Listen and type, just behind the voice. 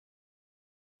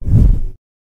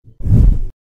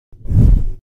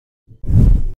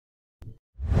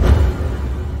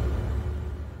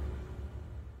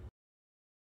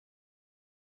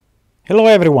Hello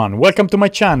everyone, welcome to my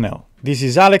channel. This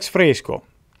is Alex Fresco,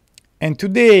 and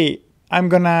today I'm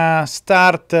gonna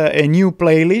start a new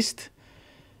playlist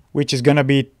which is gonna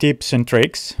be tips and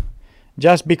tricks,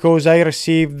 just because I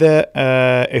received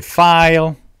a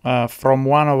file from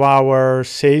one of our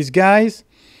sales guys,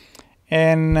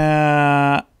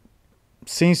 and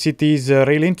since it is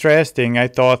really interesting, I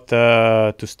thought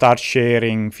to start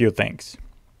sharing a few things.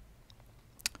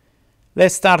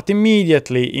 Let's start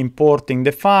immediately importing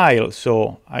the file.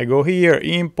 So I go here,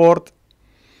 import,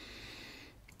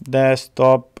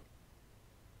 desktop,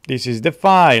 this is the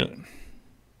file.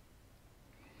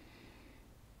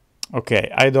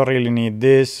 Okay, I don't really need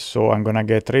this, so I'm gonna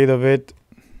get rid of it.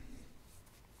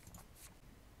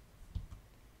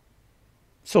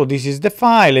 So this is the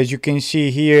file. As you can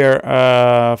see here,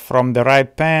 from the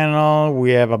right panel,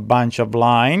 we have a bunch of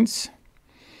lines.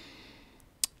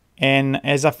 And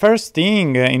as a first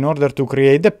thing, in order to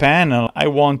create the panel, I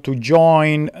want to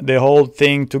join the whole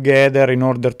thing together in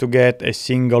order to get a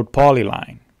single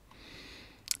polyline.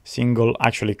 Single,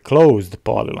 actually closed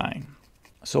polyline.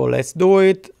 So let's do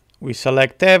it. We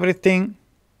select everything.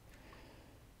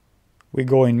 We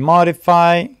go in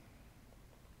Modify,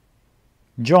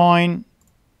 Join,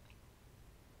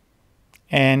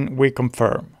 and we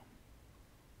confirm.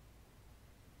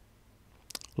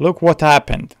 Look what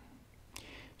happened.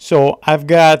 So I've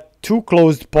got two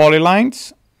closed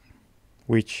polylines,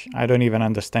 which I don't even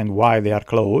understand why they are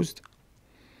closed,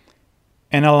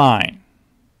 and a line.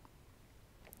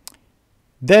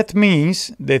 That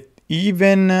means that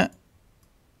even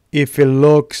if it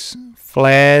looks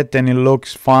flat and it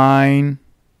looks fine,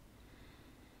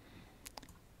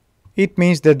 it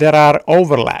means that there are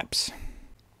overlaps.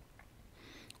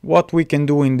 What we can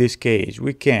do in this case,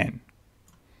 we can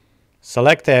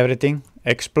select everything,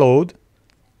 explode,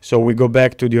 so we go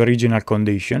back to the original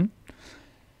condition.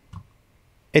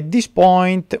 At this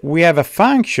point, we have a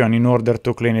function in order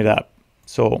to clean it up.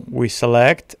 So we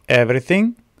select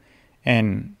everything,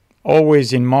 and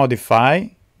always in Modify,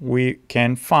 we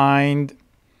can find,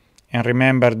 and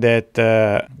remember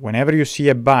that whenever you see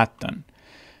a button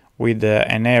with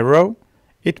an arrow,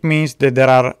 it means that there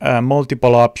are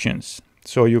multiple options.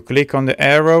 So you click on the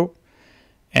arrow,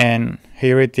 and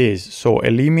here it is. So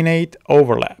eliminate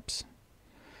overlaps.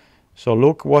 So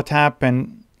look what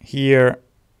happened here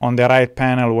on the right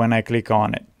panel when I click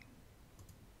on it.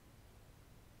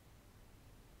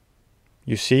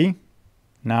 You see?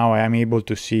 Now I am able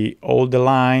to see all the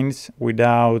lines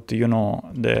without, you know,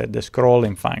 the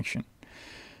scrolling function.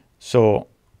 So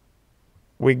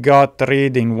we got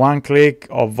rid in one click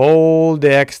of all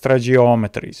the extra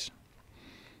geometries.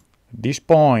 At this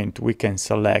point we can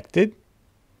select it,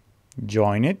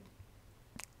 join it,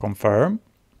 confirm.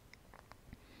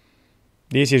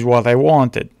 This is what I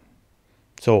wanted.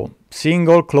 So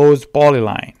single closed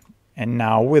polyline. And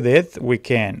now with it, we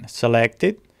can select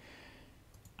it,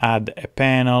 add a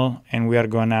panel, and we are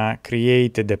gonna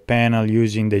create the panel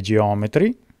using the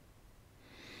geometry.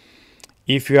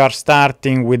 If you are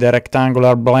starting with a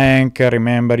rectangular blank,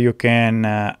 remember you can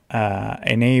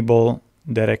enable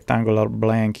the rectangular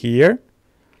blank here.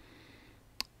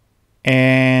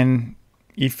 And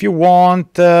if you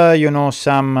want, you know,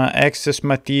 some excess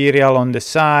material on the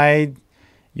side,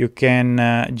 you can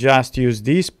just use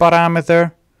this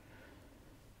parameter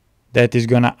that is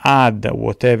gonna add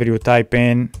whatever you type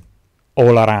in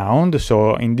all around.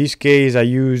 So in this case, I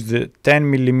used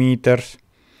 10 millimeters,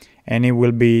 and it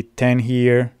will be 10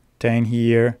 here, 10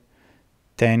 here,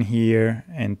 10 here,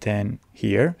 and 10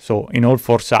 here. So in all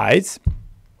four sides.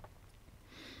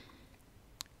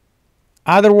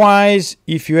 Otherwise,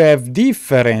 if you have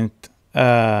different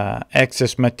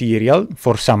excess material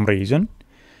for some reason,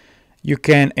 you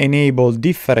can enable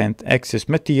different excess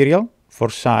material for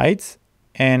sides,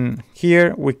 and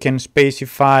here we can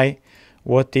specify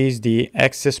what is the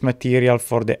excess material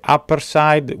for the upper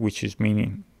side, which is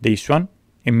meaning this one.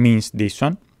 It means this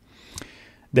one.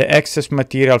 The excess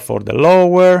material for the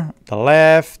lower, the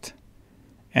left,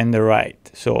 and the right.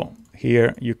 So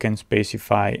here you can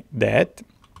specify that.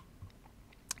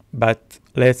 But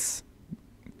let's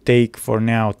take for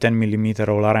now 10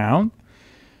 millimeter all around.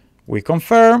 We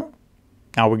confirm.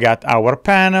 Now we got our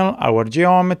panel, our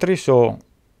geometry, so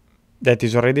that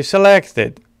is already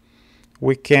selected.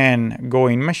 We can go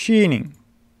in machining,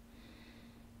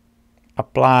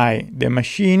 apply the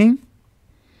machining.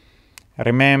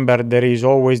 Remember, there is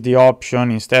always the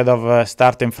option, instead of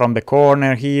starting from the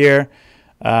corner here,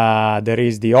 there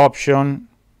is the option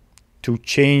to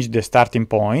change the starting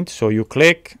point. So you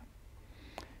click,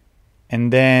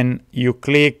 and then you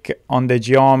click on the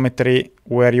geometry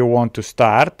where you want to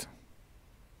start,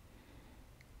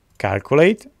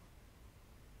 calculate,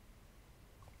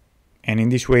 and in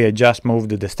this way I just moved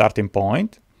the starting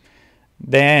point.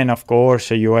 Then of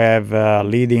course you have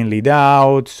lead in, lead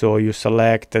out, so you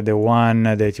select the one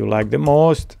that you like the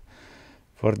most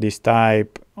for this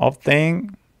type of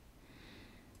thing.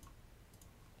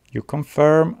 You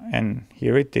confirm, and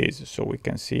here it is, so we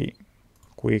can see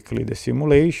quickly the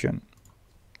simulation.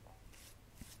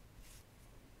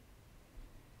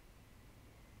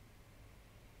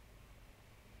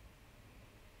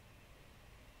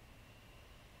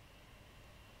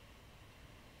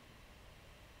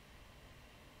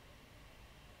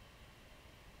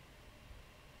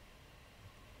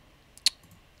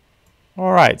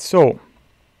 All right, so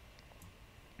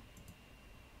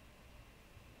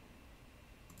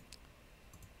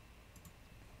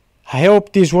I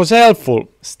hope this was helpful.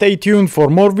 Stay tuned for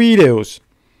more videos.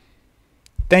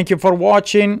 Thank you for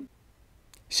watching.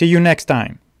 See you next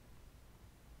time.